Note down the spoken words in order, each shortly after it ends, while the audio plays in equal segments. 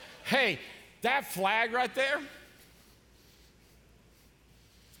Hey, that flag right there,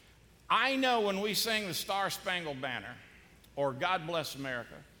 I know when we sing the Star Spangled Banner or God Bless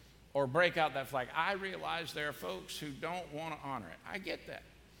America or break out that flag, I realize there are folks who don't want to honor it. I get that.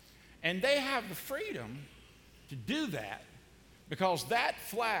 And they have the freedom to do that because that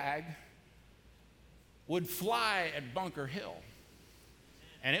flag would fly at Bunker Hill,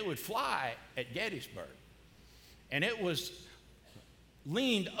 and it would fly at Gettysburg, and it was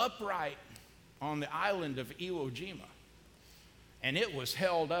leaned upright on the island of Iwo Jima, and it was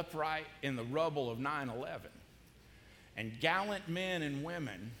held upright in the rubble of 9/11. And gallant men and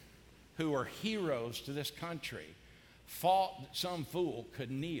women who are heroes to this country fought that some fool could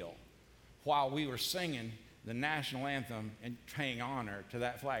kneel while we were singing the national anthem and paying honor to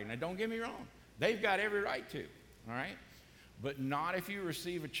that flag. Now, don't get me wrong. They've got every right to, all right? But not if you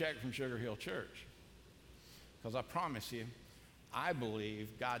receive a check from Sugar Hill Church. Because I promise you, I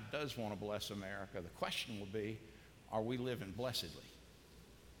believe God does want to bless America. The question will be, are we living blessedly?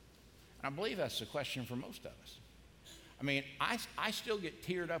 And I believe that's the question for most of us. I mean, I still get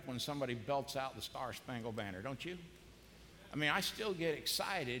teared up when somebody belts out the Star Spangled Banner, don't you? I mean, I still get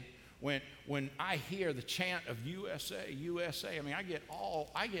excited when I hear the chant of USA, USA. I mean, I get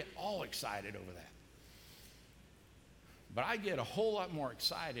all excited over that. But I get a whole lot more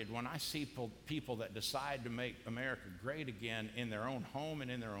excited when I see people that decide to make America great again in their own home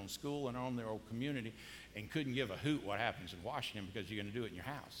and in their own school and in their own community and couldn't give a hoot what happens in Washington because you're going to do it in your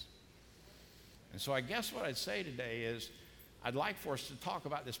house. And so I guess what I'd say today is I'd like for us to talk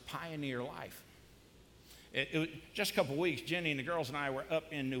about this pioneer life. Just a couple weeks, Jenny and the girls and I were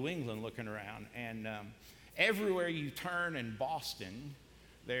up in New England looking around, and everywhere you turn in Boston,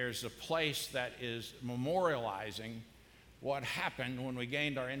 there's a place that is memorializing what happened when we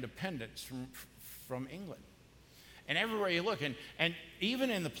gained our independence from England. And everywhere you look, and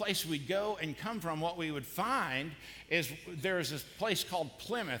even in the place we'd go and come from, what we would find is there's this place called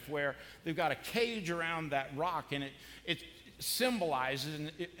Plymouth where they've got a cage around that rock, and it symbolizes,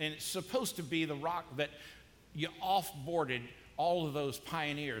 and it's supposed to be the rock that you offboarded all of those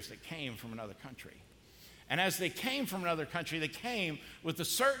pioneers that came from another country. And as they came from another country, they came with the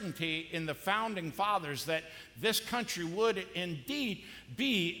certainty in the founding fathers that this country would indeed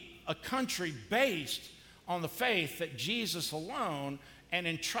be a country based on the faith that Jesus alone, and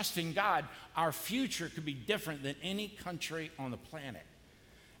in trusting God, our future could be different than any country on the planet.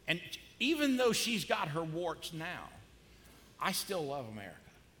 And even though she's got her warts now, I still love America.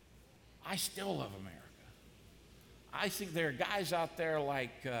 I still love America. I think there are guys out there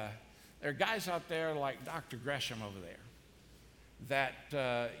like Dr. Gresham over there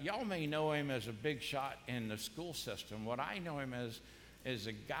that y'all may know him as a big shot in the school system. What I know him as is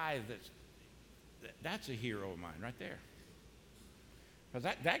a guy that's a hero of mine right there. Because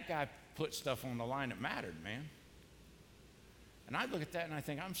that guy put stuff on the line that mattered, man. And I look at that and I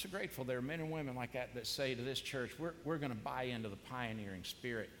think, I'm so grateful there are men and women like that say to this church, we're going to buy into the pioneering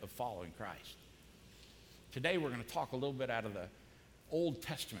spirit of following Christ. Today we're going to talk a little bit out of the Old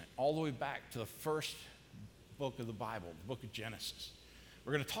Testament, all the way back to the first book of the Bible, the book of Genesis.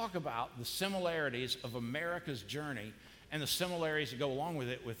 We're going to talk about the similarities of America's journey and the similarities that go along with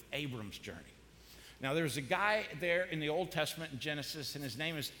it with Abram's journey. Now, there's a guy there in the Old Testament in Genesis, and his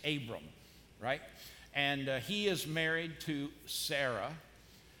name is Abram, right? And he is married to Sarah,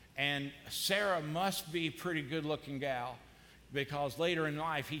 and Sarah must be a pretty good-looking gal because later in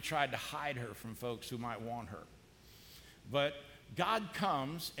life he tried to hide her from folks who might want her. But God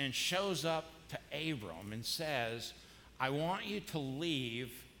comes and shows up to Abram and says, I want you to leave,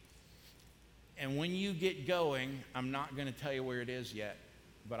 and when you get going, I'm not going to tell you where it is yet,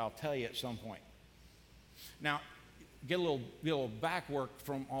 but I'll tell you at some point. Now, get a little back work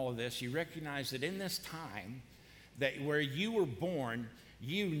from all of this. You recognize that in this time, that where you were born,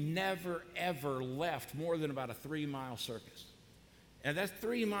 you never, ever left more than about a 3-mile circus. And that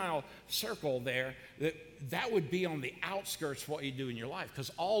 3-mile circle there, that would be on the outskirts of what you do in your life,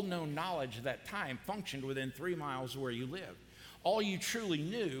 because all known knowledge at that time functioned within 3 miles of where you lived. All you truly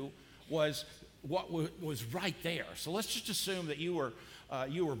knew was what was right there. So let's just assume that you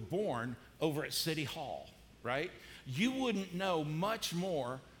were born over at City Hall, right? You wouldn't know much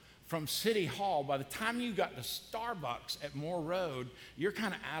more from City Hall. By the time you got to Starbucks at Moore Road, you're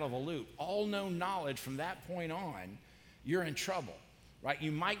kind of out of the loop. All known knowledge from that point on, you're in trouble. Right?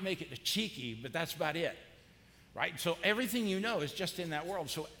 You might make it to Cheeky, but that's about it, right? So everything you know is just in that world.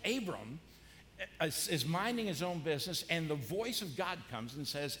 So Abram is minding his own business, and the voice of God comes and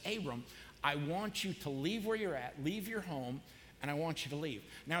says, Abram, I want you to leave where you're at, leave your home, and I want you to leave.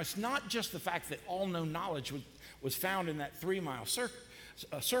 Now, it's not just the fact that all known knowledge was found in that 3-mile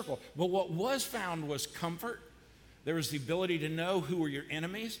circle. But what was found was comfort. There was the ability to know who were your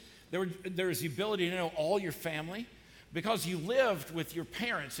enemies. There was the ability to know all your family, because you lived with your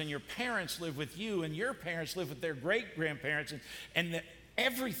parents, and your parents lived with you, and your parents lived with their great-grandparents, and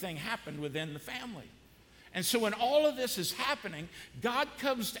everything happened within the family. And so when all of this is happening, God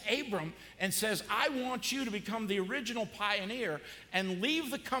comes to Abram and says, I want you to become the original pioneer and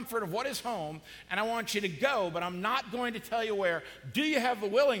leave the comfort of what is home, and I want you to go, but I'm not going to tell you where. Do you have the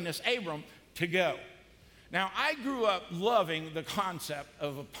willingness, Abram, to go? Now, I grew up loving the concept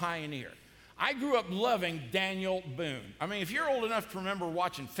of a pioneer. I grew up loving Daniel Boone. I mean, if you're old enough to remember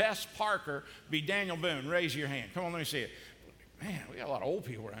watching Fess Parker be Daniel Boone, raise your hand. Come on, let me see it. Man, we got a lot of old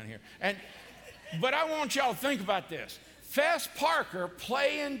people around here. But I want y'all to think about this. Fess Parker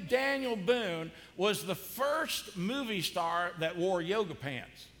playing Daniel Boone was the first movie star that wore yoga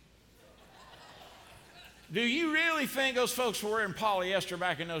pants. Do you really think those folks were wearing polyester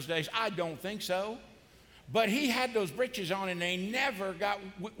back in those days? I don't think so. But he had those britches on, and they never got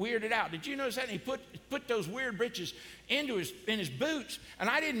weirded out. Did you notice that? And he put those weird britches in his boots. And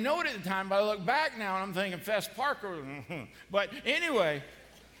I didn't know it at the time, but I look back now, and I'm thinking Fess Parker. But anyway,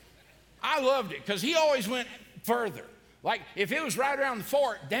 I loved it because he always went further. Like, if it was right around the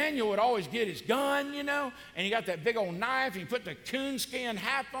fort, Daniel would always get his gun, you know, and he got that big old knife, and he put the coonskin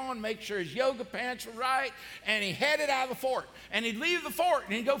hat on, make sure his yoga pants were right, and he headed out of the fort. And he'd leave the fort,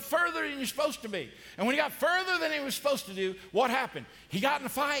 and he'd go further than you're supposed to be. And when he got further than he was supposed to do, what happened? He got in a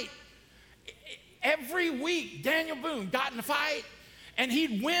fight. Every week, Daniel Boone got in a fight, and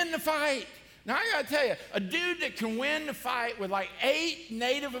he'd win the fight. Now, I got to tell you, a dude that can win the fight with like 8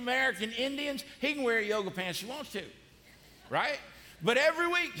 Native American Indians, he can wear yoga pants if he wants to. Right? But every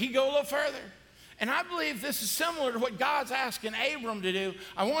week he'd go a little further. And I believe this is similar to what God's asking Abram to do.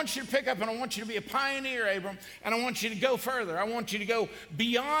 I want you to pick up, and I want you to be a pioneer, Abram, and I want you to go further. I want you to go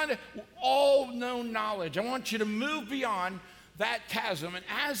beyond all known knowledge. I want you to move beyond that chasm. And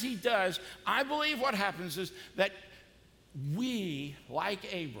as he does, I believe what happens is that we, like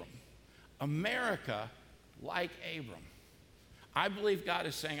Abram, America, like Abram, I believe God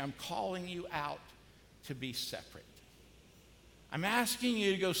is saying, I'm calling you out to be separate. I'm asking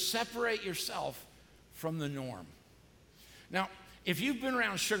you to go separate yourself from the norm. Now, if you've been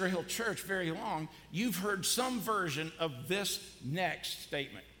around Sugar Hill Church very long, you've heard some version of this next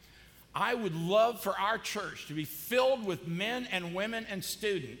statement. I would love for our church to be filled with men and women and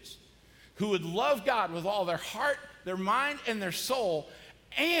students who would love God with all their heart, their mind, and their soul,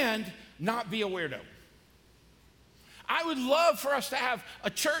 and not be a weirdo. I would love for us to have a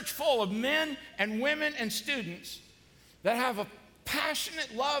church full of men and women and students that have a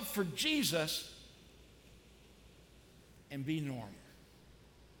passionate love for Jesus and be normal.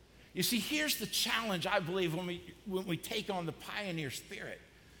 You see, here's the challenge, I believe, when we take on the pioneer spirit.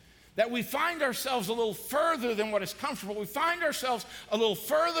 That we find ourselves a little further than what is comfortable. We find ourselves a little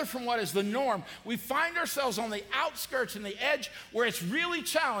further from what is the norm. We find ourselves on the outskirts and the edge where it's really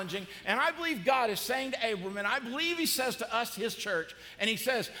challenging. And I believe God is saying to Abram, and I believe he says to us, his church, and he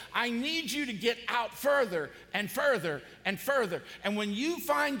says, I need you to get out further and further and further. And when you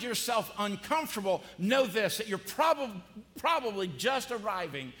find yourself uncomfortable, know this, that you're probably just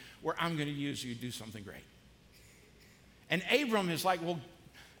arriving where I'm going to use you to do something great. And Abram is like, well,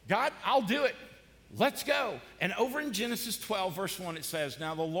 God, I'll do it. Let's go. And over in Genesis 12, verse 1, it says,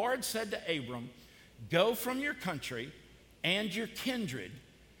 Now the Lord said to Abram, Go from your country and your kindred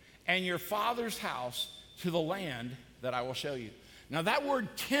and your father's house to the land that I will show you. Now that word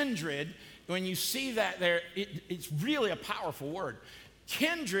kindred, when you see that there, it's really a powerful word.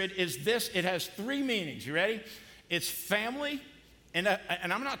 Kindred is this, it has 3 meanings. You ready? It's family, and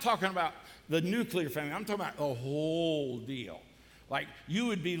I'm not talking about the nuclear family. I'm talking about the whole deal. Like you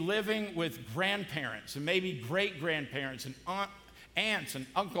would be living with grandparents and maybe great-grandparents and aunts and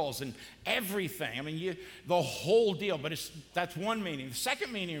uncles and everything. I mean, the whole deal, but that's one meaning. The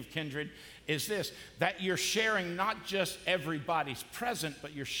second meaning of kindred is this, that you're sharing not just everybody's present,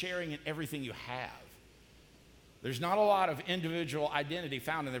 but you're sharing in everything you have. There's not a lot of individual identity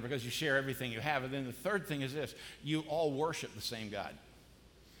found in there because you share everything you have. And then the third thing is this, you all worship the same God,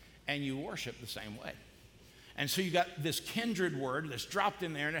 and you worship the same way. And so you got this kindred word that's dropped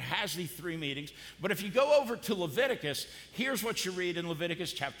in there, and it has these 3 meanings. But if you go over to Leviticus, here's what you read in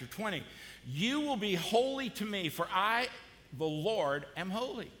Leviticus chapter 20. You will be holy to me, for I, the Lord, am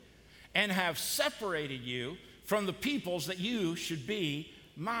holy, and have separated you from the peoples that you should be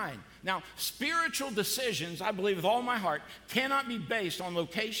mine. Now, spiritual decisions, I believe with all my heart, cannot be based on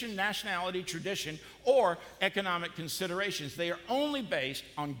location, nationality, tradition, or economic considerations. They are only based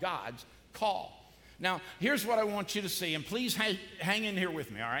on God's call. Now, here's what I want you to see, and please hang in here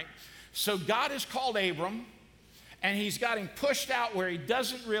with me, all right? So God has called Abram, and he's got him pushed out where he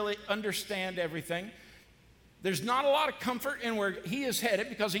doesn't really understand everything. There's not a lot of comfort in where he is headed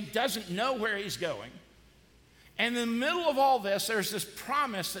because he doesn't know where he's going. And in the middle of all this, there's this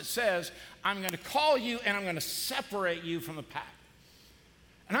promise that says, I'm going to call you and I'm going to separate you from the pack.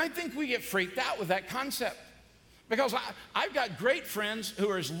 And I think we get freaked out with that concept because I've got great friends who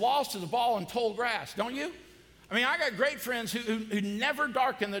are as lost as a ball in tall grass, don't you? I mean, I got great friends who never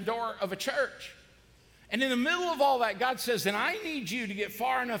darken the door of a church. And in the middle of all that, God says, then I need you to get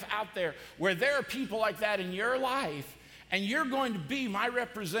far enough out there where there are people like that in your life, and you're going to be my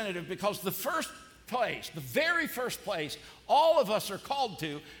representative, because the very first place all of us are called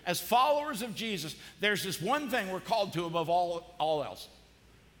to as followers of Jesus, there's this one thing we're called to above all else.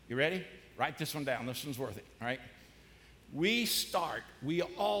 You ready? Write this one down. This one's worth it, all right? We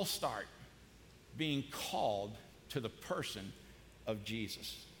all start being called to the person of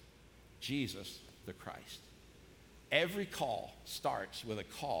Jesus the Christ. Every call starts with a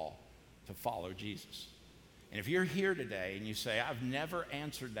call to follow Jesus. And if you're here today and you say, I've never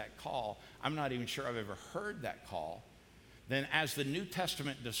answered that call, I'm not even sure I've ever heard that call, then as the New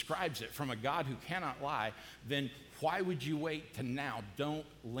Testament describes it from a God who cannot lie, then why would you wait to now? Don't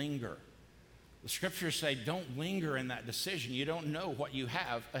linger. The scriptures say don't linger in that decision. You don't know what you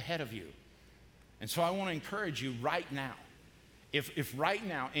have ahead of you. And so I want to encourage you right now. If right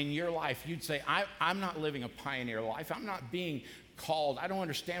now in your life you'd say, I'm not living a pioneer life, I'm not being called, I don't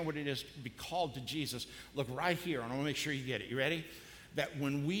understand what it is to be called to Jesus, look right here, and I want to make sure you get it. You ready? That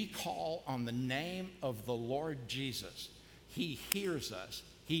when we call on the name of the Lord Jesus, he hears us,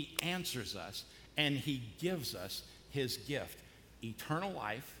 he answers us, and he gives us his gift, eternal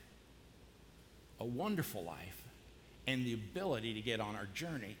life, a wonderful life, and the ability to get on our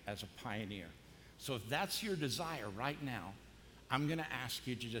journey as a pioneer. So if that's your desire right now, I'm going to ask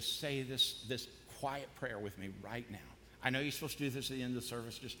you to just say this quiet prayer with me right now. I know you're supposed to do this at the end of the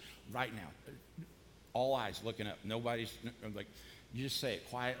service, just right now. All eyes looking up. Nobody's, like, you just say it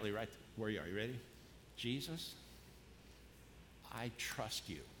quietly right where you are. You ready? Jesus, I trust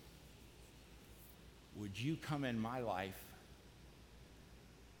you. Would you come in my life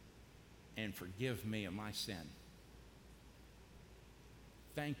and forgive me of my sin?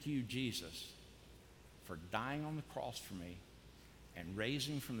 Thank you, Jesus, for dying on the cross for me and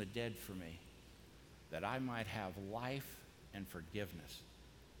raising from the dead for me, that I might have life and forgiveness,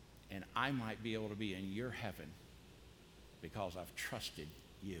 and I might be able to be in your heaven because I've trusted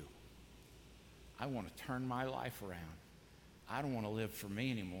you. I want to turn my life around. I don't want to live for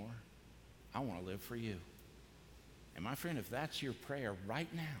me anymore. I want to live for you. And my friend, if that's your prayer right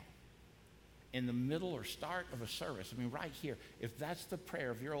now, in the middle or start of a service, I mean right here, if that's the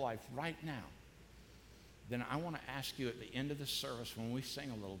prayer of your life right now, then I want to ask you at the end of the service when we sing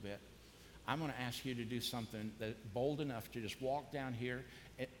a little bit, I'm going to ask you to do something that bold enough to just walk down here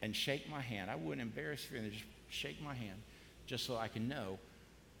and shake my hand. I wouldn't embarrass you, and just shake my hand just so I can know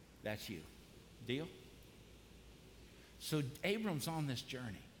that's you. Deal? So Abram's on this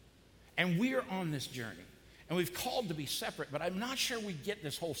journey, and we're on this journey, and we've called to be separate, but I'm not sure we get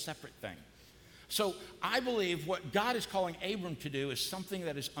this whole separate thing. So I believe what God is calling Abram to do is something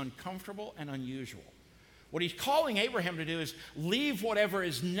that is uncomfortable and unusual. What he's calling Abraham to do is leave whatever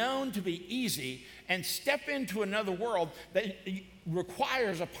is known to be easy and step into another world that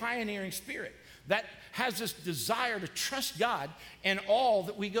requires a pioneering spirit, that has this desire to trust God in all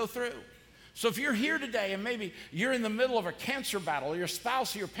that we go through. So if you're here today and maybe you're in the middle of a cancer battle, or your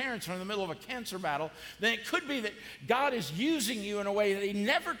spouse or your parents are in the middle of a cancer battle, then it could be that God is using you in a way that he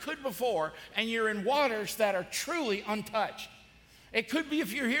never could before, and you're in waters that are truly untouched. It could be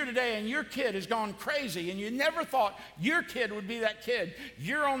if you're here today and your kid has gone crazy and you never thought your kid would be that kid.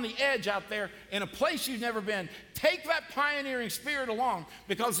 You're on the edge out there in a place you've never been. Take that pioneering spirit along,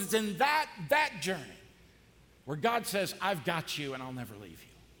 because it's in that journey where God says, I've got you and I'll never leave you.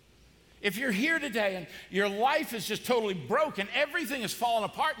 If you're here today and your life is just totally broken, everything has fallen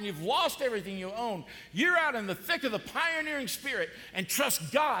apart and you've lost everything you own, you're out in the thick of the pioneering spirit and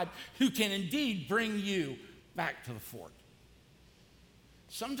trust God, who can indeed bring you back to the fort.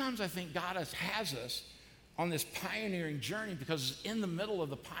 Sometimes I think God has us on this pioneering journey because it's in the middle of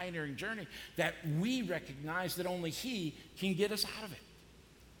the pioneering journey that we recognize that only he can get us out of it.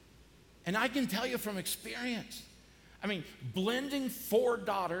 And I can tell you from experience, I mean, blending 4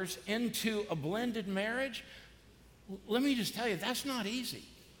 daughters into a blended marriage, let me just tell you, that's not easy.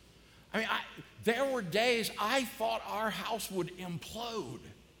 I mean, there were days I thought our house would implode.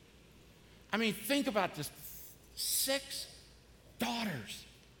 I mean, think about this. 6 daughters,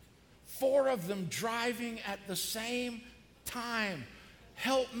 4 of them driving at the same time.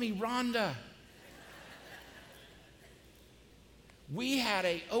 Help me, Rhonda. We had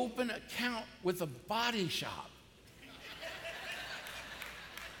an open account with a body shop.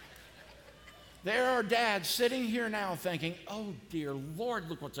 There are dads sitting here now thinking, oh dear Lord,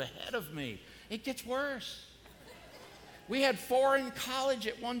 look what's ahead of me. It gets worse. We had 4 in college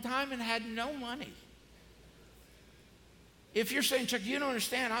at one time and had no money. If you're saying, Chuck, you don't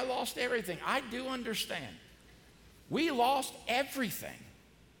understand, I lost everything. I do understand. We lost everything.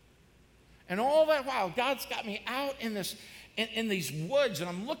 And all that while, God's got me out in these woods, and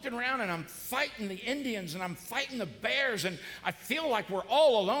I'm looking around and I'm fighting the Indians and I'm fighting the bears, and I feel like we're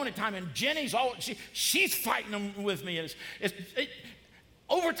all alone at time, and Jenny's she's fighting them with me.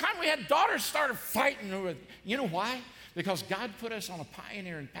 Over time we had daughters started fighting with, you know why? Because God put us on a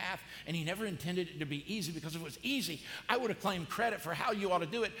pioneering path, and he never intended it to be easy, because if it was easy, I would have claimed credit for how you ought to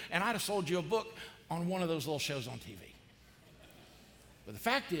do it, and I'd have sold you a book on one of those little shows on TV. But the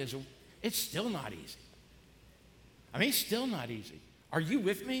fact is, it's still not easy. I mean, it's still not easy. Are you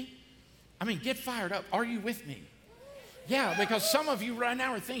with me? I mean, get fired up. Are you with me? Yeah, because some of you right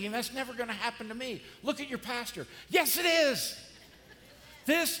now are thinking, that's never going to happen to me. Look at your pastor. Yes, it is.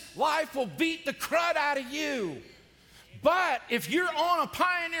 This life will beat the crud out of you. But if you're on a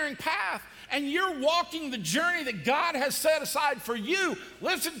pioneering path and you're walking the journey that God has set aside for you,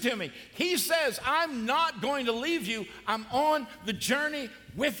 listen to me. He says, I'm not going to leave you. I'm on the journey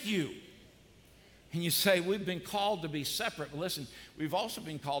with you. And you say, we've been called to be separate. Well, listen, we've also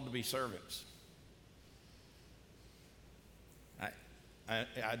been called to be servants.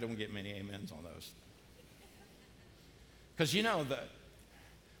 I don't get many amens on those. Because you know,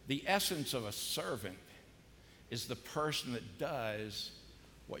 the essence of a servant is the person that does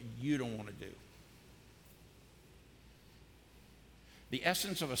what you don't want to do. The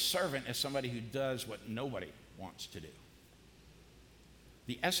essence of a servant is somebody who does what nobody wants to do.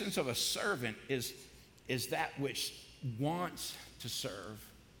 The essence of a servant is that which wants to serve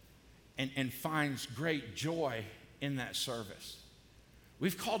and finds great joy in that service.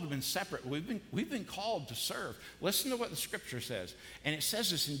 We've called them in separate. We've been called to serve. Listen to what the scripture says. And it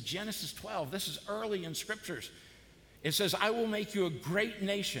says this in Genesis 12. This is early in scriptures. It says, I will make you a great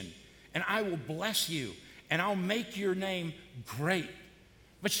nation, and I will bless you, and I'll make your name great.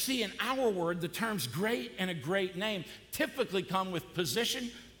 But you see, in our word, the terms great and a great name typically come with position,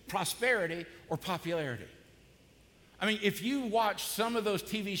 prosperity, or popularity. I mean, if you watch some of those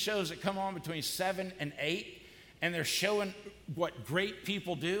TV shows that come on between 7 and 8, and they're showing what great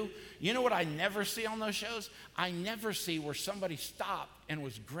people do, you know what I never see on those shows? I never see where somebody stopped and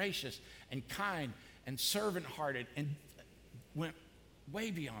was gracious and kind and servant-hearted and went way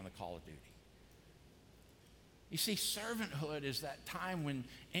beyond the call of duty. You see, servanthood is that time when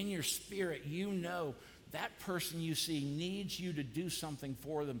in your spirit you know that person you see needs you to do something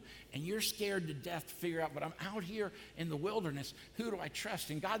for them, and you're scared to death to figure out, but I'm out here in the wilderness, who do I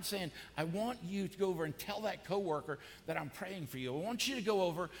trust? And God's saying, I want you to go over and tell that coworker that I'm praying for you. I want you to go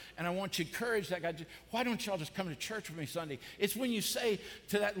over and I want you to encourage that guy. Why don't y'all just come to church with me Sunday? It's when you say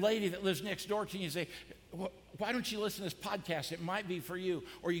to that lady that lives next door to you, you say, why don't you listen to this podcast? It might be for you.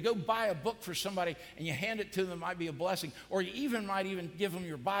 Or you go buy a book for somebody and you hand it to them. It might be a blessing. Or you might even give them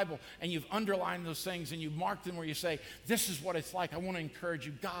your Bible and you've underlined those things and you've marked them where you say, this is what it's like. I want to encourage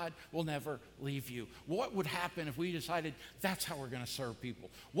you. God will never leave you. What would happen if we decided that's how we're going to serve people?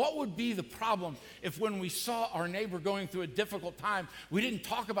 What would be the problem if when we saw our neighbor going through a difficult time, we didn't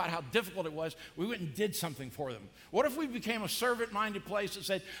talk about how difficult it was, we went and did something for them? What if we became a servant-minded place that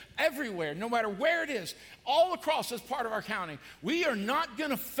said, everywhere, no matter where it is, all across this part of our county, we are not going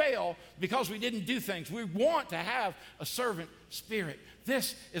to fail because we didn't do things. We want to have a servant spirit.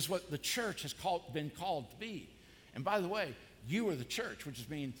 This is what the church has been called to be. And by the way, you are the church, which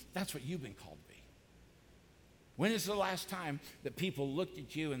means that's what you've been called to be. When is the last time that people looked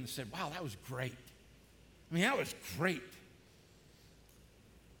at you and said, wow, that was great? I mean, that was great.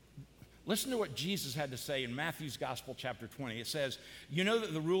 Listen to what Jesus had to say in Matthew's Gospel, chapter 20. It says, you know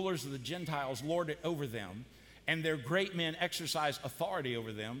that the rulers of the Gentiles lord it over them, and their great men exercise authority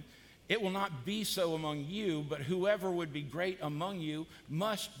over them. It will not be so among you, but whoever would be great among you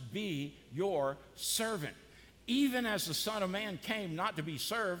must be your servant. Even as the Son of Man came not to be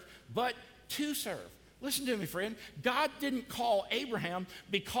served, but to serve. Listen to me, friend. God didn't call Abraham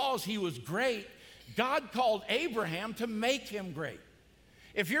because he was great. God called Abraham to make him great.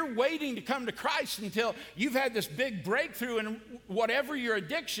 If you're waiting to come to Christ until you've had this big breakthrough in whatever your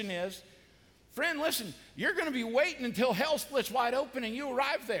addiction is, friend, listen, you're going to be waiting until hell splits wide open and you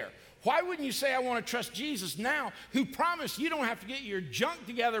arrive there. Why wouldn't you say, I want to trust Jesus now, who promised you don't have to get your junk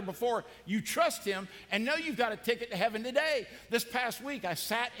together before you trust him and know you've got a ticket to heaven today? This past week, I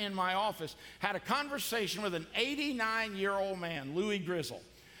sat in my office, had a conversation with an 89-year-old man, Louis Grizzle.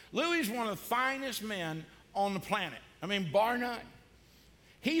 Louis is one of the finest men on the planet. I mean, bar none.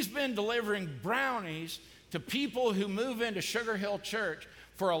 He's been delivering brownies to people who move into Sugar Hill Church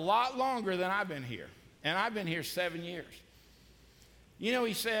for a lot longer than I've been here. And I've been here 7 years. You know,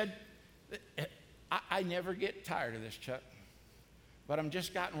 he said, I never get tired of this, Chuck, but I'm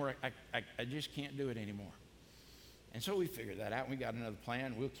just gotten where I just can't do it anymore. And so we figured that out, and we got another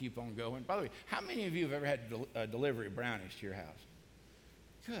plan. We'll keep on going. By the way, how many of you have ever had delivery of brownies to your house?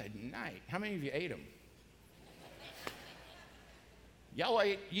 Good night. How many of you ate them? Y'all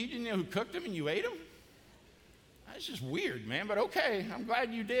ate, you didn't know who cooked them and you ate them? That's just weird, man, but okay, I'm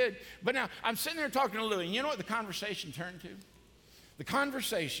glad you did. But now, I'm sitting there talking to Louis, and you know what the conversation turned to? The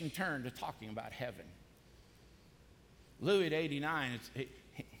conversation turned to talking about heaven. Louis at 89,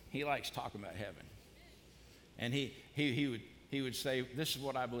 he likes talking about heaven. And he would say, this is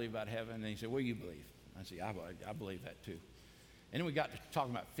what I believe about heaven. And he said, what do you believe? I said, I believe that too. And then we got to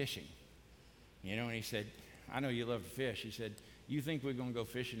talking about fishing. You know, and he said, I know you love to fish. He said, you think we're going to go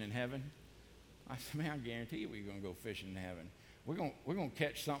fishing in heaven? I said, man, I guarantee you we're going to go fishing in heaven. We're going to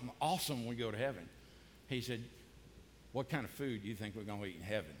catch something awesome when we go to heaven. He said, what kind of food do you think we're going to eat in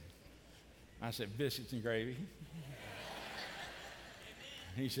heaven? I said, biscuits and gravy.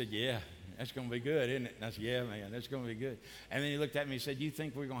 He said, yeah, that's going to be good, isn't it? And I said, yeah, man, that's going to be good. And then he looked at me and said, you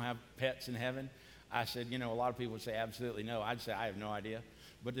think we're going to have pets in heaven? I said, you know, a lot of people would say absolutely no. I'd say, I have no idea.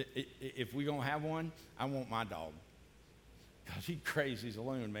 But if we're going to have one, I want my dog. Because he's crazy as a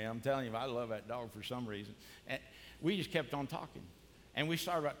loon, man. I'm telling you, I love that dog for some reason. And we just kept on talking. And we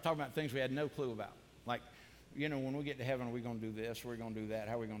started talking about things we had no clue about. Like, you know, when we get to heaven, are we going to do this? We're going to do that.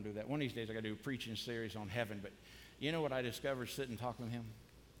 How are we going to do that? One of these days, I got to do a preaching series on heaven. But you know what I discovered sitting talking with him?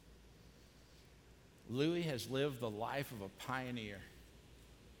 Louis has lived the life of a pioneer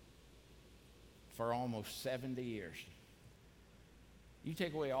for almost 70 years. You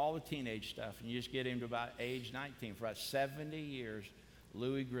take away all the teenage stuff and you just get him to about age 19. For about 70 years,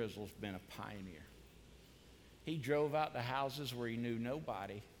 Louis Grizzle's been a pioneer. He drove out to houses where he knew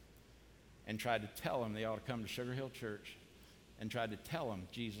nobody and tried to tell them they ought to come to Sugar Hill Church and tried to tell them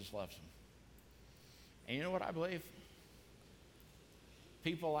Jesus loves them. And you know what I believe?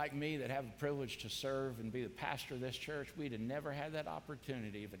 People like me that have the privilege to serve and be the pastor of this church, we'd have never had that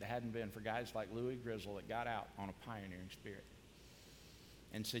opportunity if it hadn't been for guys like Louis Grizzle that got out on a pioneering spirit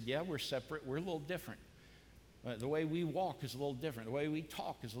and said, yeah, we're separate, we're a little different. The way we walk is a little different. The way we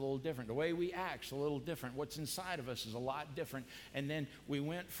talk is a little different. The way we act is a little different. What's inside of us is a lot different. And then we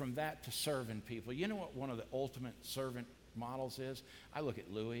went from that to serving people. You know what one of the ultimate servant models is? I look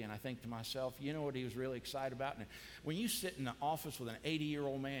at Louis and I think to myself, you know what he was really excited about? And when you sit in the office with an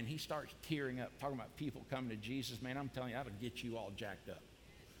 80-year-old man, he starts tearing up, talking about people coming to Jesus, man, I'm telling you, that'll get you all jacked up.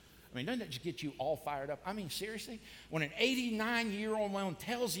 I mean, doesn't that just get you all fired up? I mean, seriously, when an 89-year-old man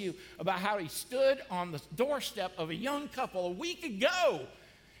tells you about how he stood on the doorstep of a young couple a week ago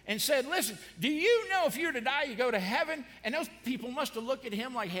and said, listen, do you know if you're to die, you go to heaven? And those people must have looked at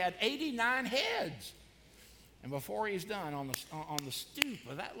him like he had 89 heads. And before he's done, on the stoop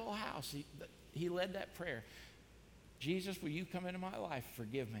of that little house, he led that prayer. Jesus, will you come into my life?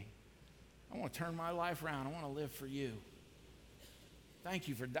 Forgive me. I want to turn my life around. I want to live for you. Thank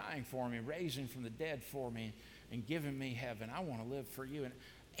you for dying for me, raising from the dead for me, and giving me heaven. I want to live for you. And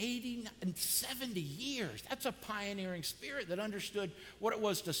 80 and 70 years, that's a pioneering spirit that understood what it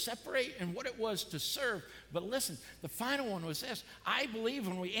was to separate and what it was to serve. But listen, the final one was this. I believe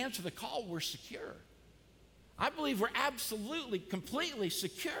when we answer the call, we're secure. I believe we're absolutely, completely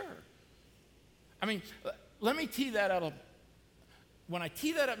secure. I mean, let me tee that up. When I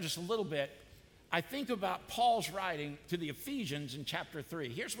tee that up just a little bit, I think about Paul's writing to the Ephesians in chapter 3.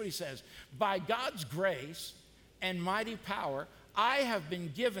 Here's what he says. By God's grace and mighty power, I have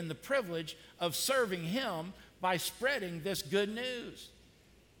been given the privilege of serving him by spreading this good news.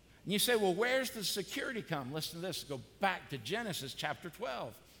 And you say, well, where's the security come? Listen to this. Go back to Genesis chapter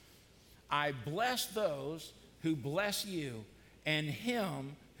 12. I bless those who bless you, and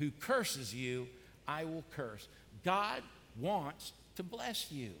him who curses you, I will curse. God wants to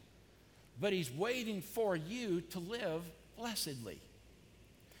bless you, but he's waiting for you to live blessedly.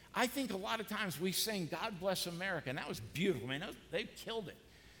 I think a lot of times we sing, God bless America, and that was beautiful, man. They killed it.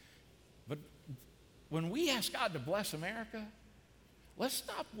 But when we ask God to bless America, let's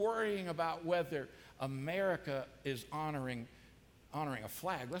stop worrying about whether America is honoring a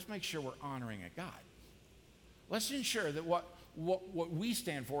flag. Let's make sure we're honoring a God. Let's ensure that what what we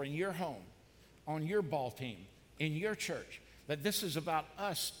stand for in your home, on your ball team, in your church, that this is about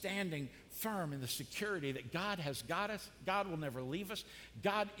us standing firm in the security that God has got us. God will never leave us.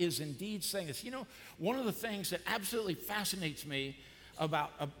 God is indeed saying this. You know, one of the things that absolutely fascinates me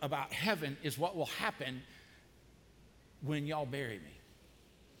about heaven is what will happen when y'all bury me.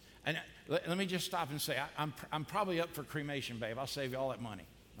 And let me just stop and say, I'm probably up for cremation, babe. I'll save you all that money.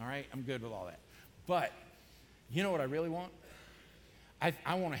 All right? I'm good with all that. But you know what I really want?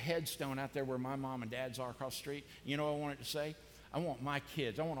 I want a headstone out there where my mom and dad's are across the street. You know what I want it to say? I want my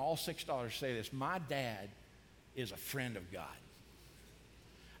kids, I want all 6 daughters to say this: my dad is a friend of God.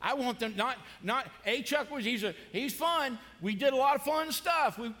 I want them not Chuck he's fun. We did a lot of fun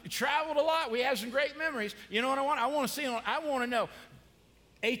stuff. We traveled a lot. We had some great memories. You know what I want? I want to see them. I want to know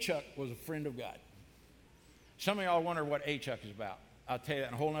Chuck was a friend of God. Some of y'all wonder what Chuck is about. I'll tell you that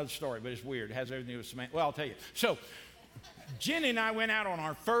in a whole other story, but it's weird. It has everything to do with Samantha. Well, I'll tell you. So Jenny and I went out on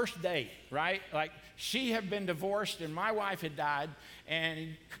our first date, right? Like, she had been divorced and my wife had died,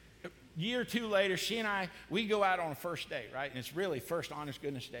 and a year or two later, she and I, we go out on a first date, right? And it's really first honest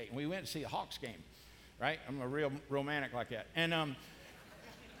goodness date. And we went to see a Hawks game, right? I'm a real romantic like that. And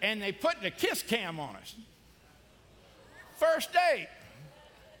they put the kiss cam on us. First date.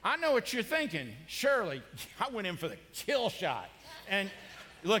 I know what you're thinking. Shirley, I went in for the kill shot. And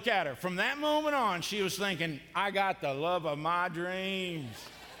look at her. From that moment on, she was thinking, I got the love of my dreams.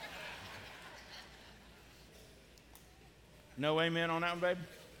 No amen on that one, baby?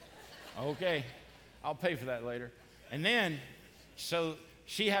 Okay. I'll pay for that later. And then, so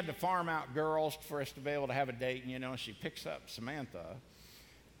she had to farm out girls for us to be able to have a date. And, you know, she picks up Samantha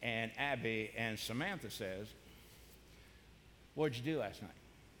and Abby, and Samantha says, what'd you do last night?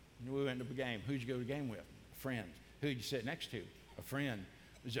 And we went to the game. Who'd you go to the game with? A friend. Who'd you sit next to? A friend.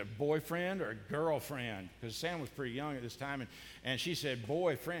 Was it a boyfriend or a girlfriend? Because Sam was pretty young at this time. And she said,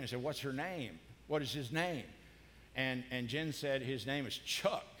 boyfriend. I said, what's her name? What is his name? And Jen said, his name is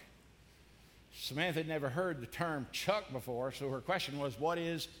Chuck. Samantha had never heard the term Chuck before, so her question was, what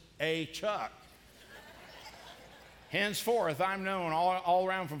is a Chuck? Henceforth, I'm known all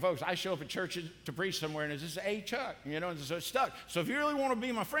around from folks. I show up at churches to preach somewhere, and it's just a Chuck, you know, and so it's stuck. So if you really want to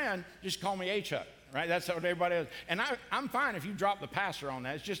be my friend, just call me a Chuck, right? That's what everybody is. And I'm fine if you drop the pastor on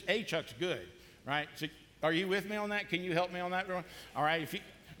that. It's just a Chuck's good, right? So are you with me on that? Can you help me on that? All right, if you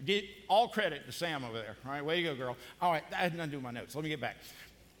get all credit to Sam over there. All right, way you go, girl. All right, that had nothing to do with my notes. Let me get back.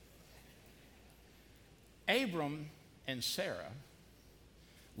 Abram and Sarah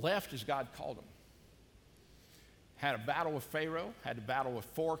left as God called them. Had a battle with Pharaoh, had a battle with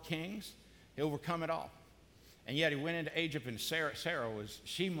 4 kings. He overcome it all. And yet he went into Egypt, and Sarah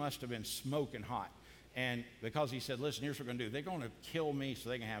she must have been smoking hot. And because he said, listen, here's what we're going to do. They're going to kill me so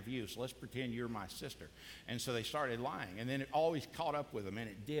they can have you, so let's pretend you're my sister. And so they started lying. And then it always caught up with them, and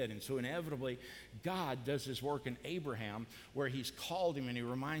it did. And so inevitably, God does this work in Abraham where he's called him, and he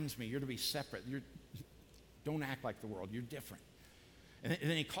reminds me, you're to be separate. Don't act like the world. You're different. And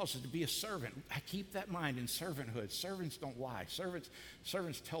then he calls us to be a servant. I keep that in mind in servanthood. Servants don't lie.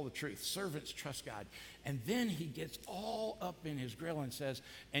 Servants tell the truth. Servants trust God. And then he gets all up in his grill and says,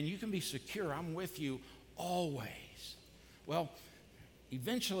 and you can be secure. I'm with you always. Well,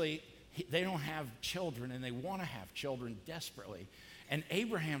 eventually, they don't have children, and they want to have children desperately. And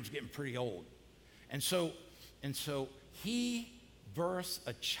Abraham's getting pretty old. And so he births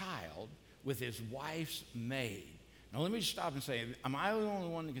a child with his wife's maid. Now, let me just stop and say, am I the only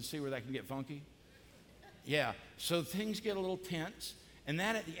one that can see where that can get funky? Yeah. So things get a little tense. And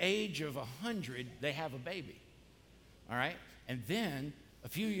then at the age of 100, they have a baby. All right? And then a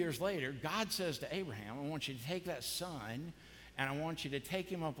few years later, God says to Abraham, I want you to take that son, and I want you to take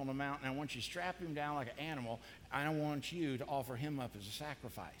him up on the mountain. I want you to strap him down like an animal, and I want you to offer him up as a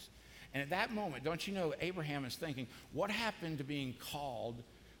sacrifice. And at that moment, don't you know, Abraham is thinking, what happened to being called?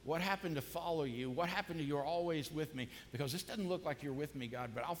 What happened to follow you? What happened to you're always with me? Because this doesn't look like you're with me,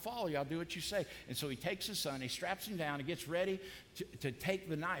 God, but I'll follow you. I'll do what you say. And so he takes his son, he straps him down, he gets ready to take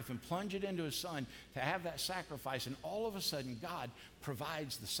the knife and plunge it into his son to have that sacrifice. And all of a sudden, God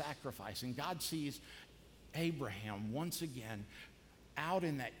provides the sacrifice. And God sees Abraham once again out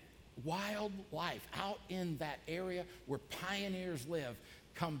in that wild life, out in that area where pioneers live,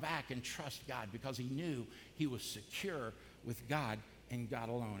 come back and trust God because he knew he was secure with God and God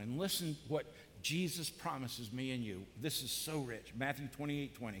alone. And listen what Jesus promises me and you. This is so rich. Matthew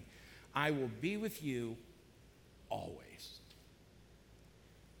 28:20. I will be with you always.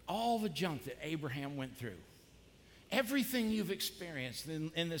 All the junk that Abraham went through, everything you've experienced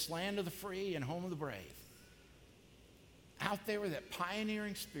in this land of the free and home of the brave, out there with that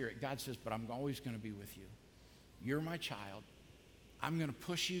pioneering spirit, God says, but I'm always going to be with you. You're my child. I'm going to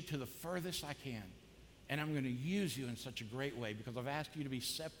push you to the furthest I can. And I'm going to use you in such a great way because I've asked you to be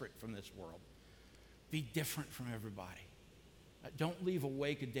separate from this world. Be different from everybody. Don't leave a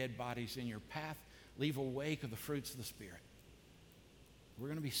wake of dead bodies in your path. Leave a wake of the fruits of the Spirit. We're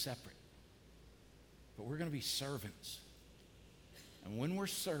going to be separate. But we're going to be servants. And when we're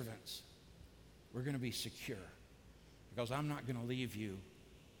servants, we're going to be secure. Because I'm not going to leave you.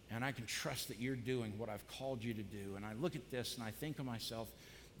 And I can trust that you're doing what I've called you to do. And I look at this and I think to myself,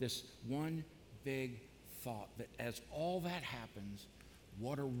 this one big thought that as all that happens,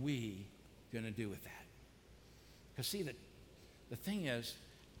 what are we going to do with that? Because see, the thing is,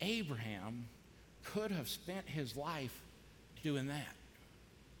 Abraham could have spent his life doing that.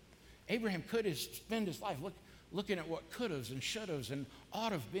 Abraham could have spent his life looking at what could haves and should haves and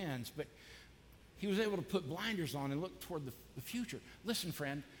ought have beens, but he was able to put blinders on and look toward the future. Listen,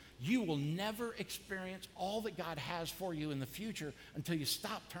 friend, you will never experience all that God has for you in the future until you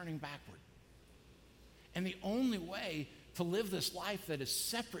stop turning backward. And the only way to live this life that is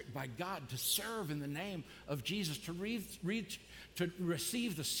separate by God, to serve in the name of Jesus, to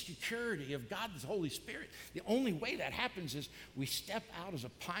receive the security of God's Holy Spirit, the only way that happens is we step out as a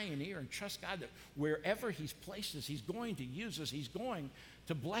pioneer and trust God that wherever He's placed us, He's going to use us. He's going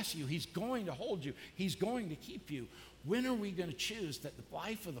to bless you. He's going to hold you. He's going to keep you. When are we going to choose that the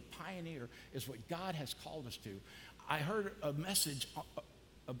life of the pioneer is what God has called us to? I heard a message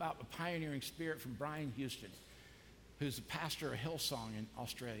about the pioneering spirit from Brian Houston, who's the pastor of Hillsong in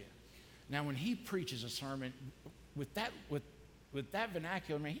Australia. Now, when he preaches a sermon with that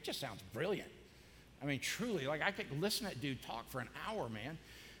vernacular, man, he just sounds brilliant. I mean, truly, like I could listen to that dude talk for an hour, man.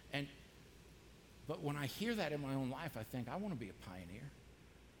 But when I hear that in my own life, I think I want to be a pioneer.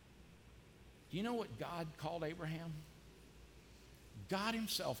 Do you know what God called Abraham? God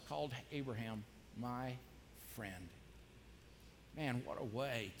Himself called Abraham my friend. Man, what a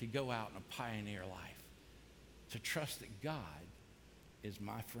way to go out in a pioneer life. To trust that God is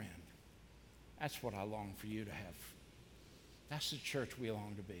my friend. That's what I long for you to have. That's the church we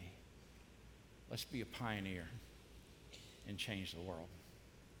long to be. Let's be a pioneer and change the world.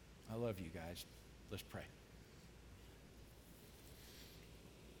 I love you guys. Let's pray.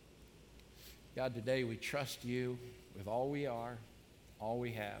 God, today we trust you with all we are, all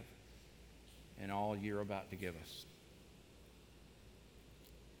we have, and all you're about to give us.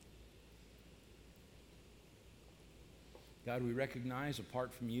 God, we recognize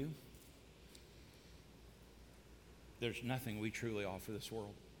apart from you, there's nothing we truly offer this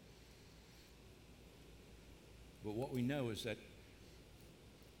world. But what we know is that,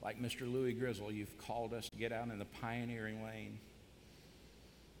 like Mr. Louis Grizzle, you've called us to get out in the pioneering lane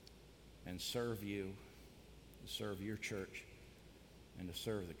and serve you, to serve your church, and to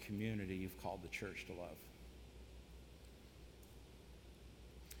serve the community you've called the church to love.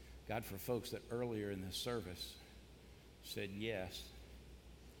 God, for folks that earlier in this service said yes,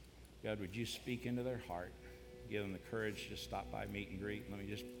 God, would you speak into their heart, give them the courage to stop by, meet and greet, and let me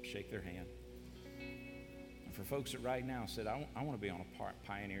just shake their hand. And for folks that right now said, I want to be on a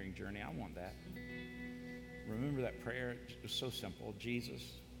pioneering journey, I want that. Remember that prayer, it was so simple. Jesus,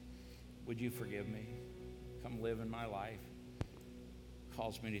 would you forgive me? Come live in my life.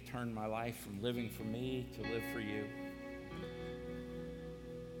 Calls me to turn my life from living for me to live for you.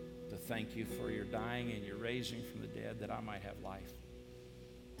 To thank you for your dying and your raising from the dead that I might have life.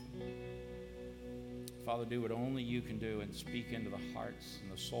 Father, do what only you can do and speak into the hearts and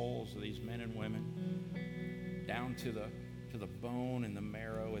the souls of these men and women, down to the bone and the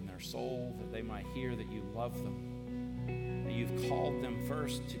marrow in their soul, that they might hear that you love them, that you've called them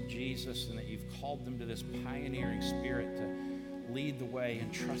first to Jesus, and that you've called them to this pioneering spirit to lead the way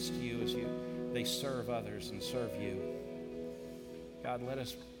and trust you as they serve others and serve you. God, let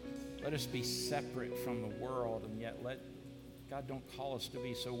us be separate from the world, and yet God, don't call us to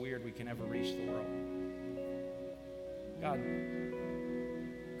be so weird we can never reach the world. God,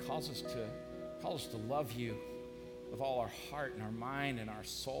 calls us to love you with all our heart and our mind and our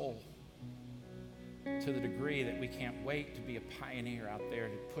soul, to the degree that we can't wait to be a pioneer out there,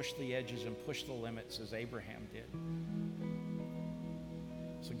 to push the edges and push the limits as Abraham did.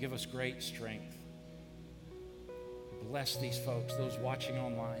 So give us great strength. Bless these folks, those watching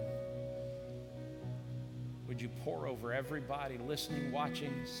online. Would you pour over everybody listening,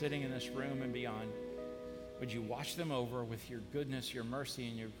 watching, sitting in this room and beyond? Would you wash them over with your goodness, your mercy,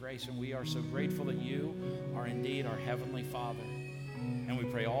 and your grace? And we are so grateful that you are indeed our Heavenly Father. And we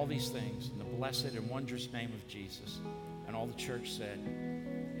pray all these things in the blessed and wondrous name of Jesus. And all the church said,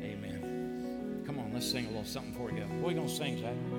 amen. Come on, let's sing a little something before we go. What are we going to sing, Zach?